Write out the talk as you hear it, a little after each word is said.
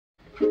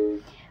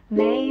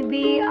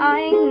Maybe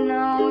I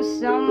know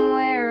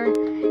somewhere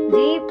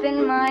deep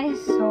in my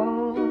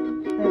soul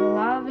that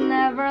love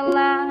never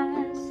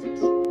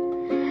lasts,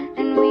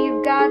 and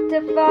we've got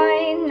to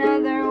find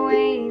other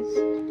ways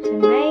to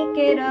make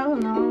it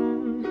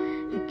alone,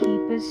 to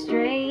keep a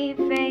straight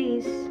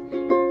face.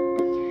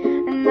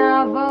 And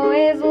I've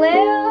always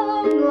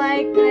lived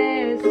like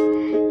this,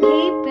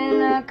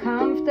 keeping a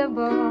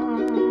comfortable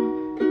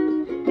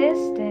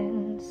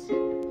distance.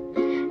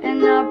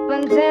 And up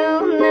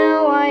until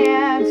now I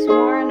had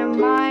sworn to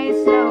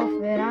myself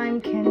that I'm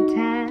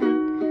content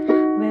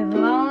with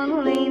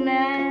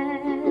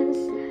loneliness,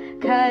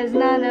 'cause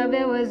none of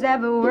it was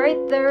ever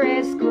worth the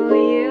risk. Well,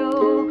 you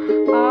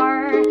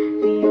are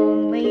the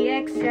only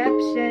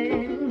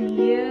exception.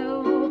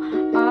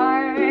 You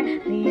are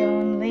the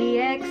only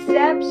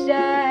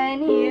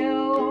exception.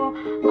 You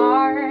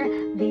are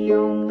the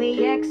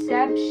only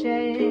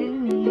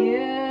exception.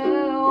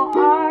 You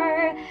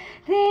are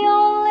the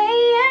only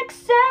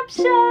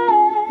exception.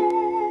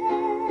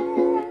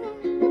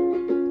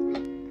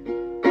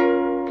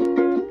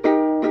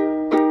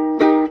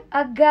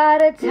 I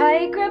got a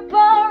tight grip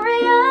on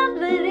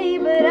reality,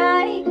 but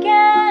I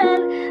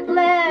can't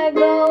let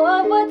go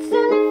of what's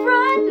in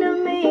front of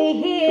me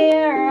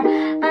here.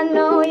 I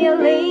know you're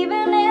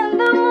leaving in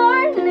the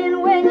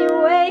morning when you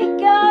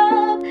wake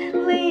up.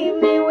 Leave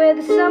me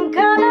with some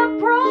kind of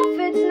proof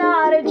it's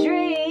not a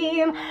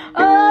dream.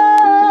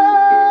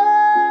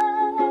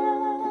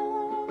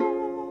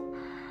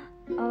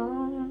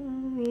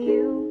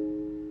 You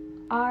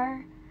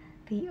are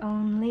the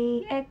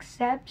only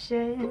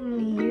exception.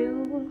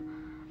 You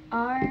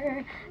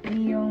are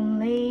the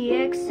only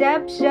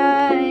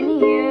exception.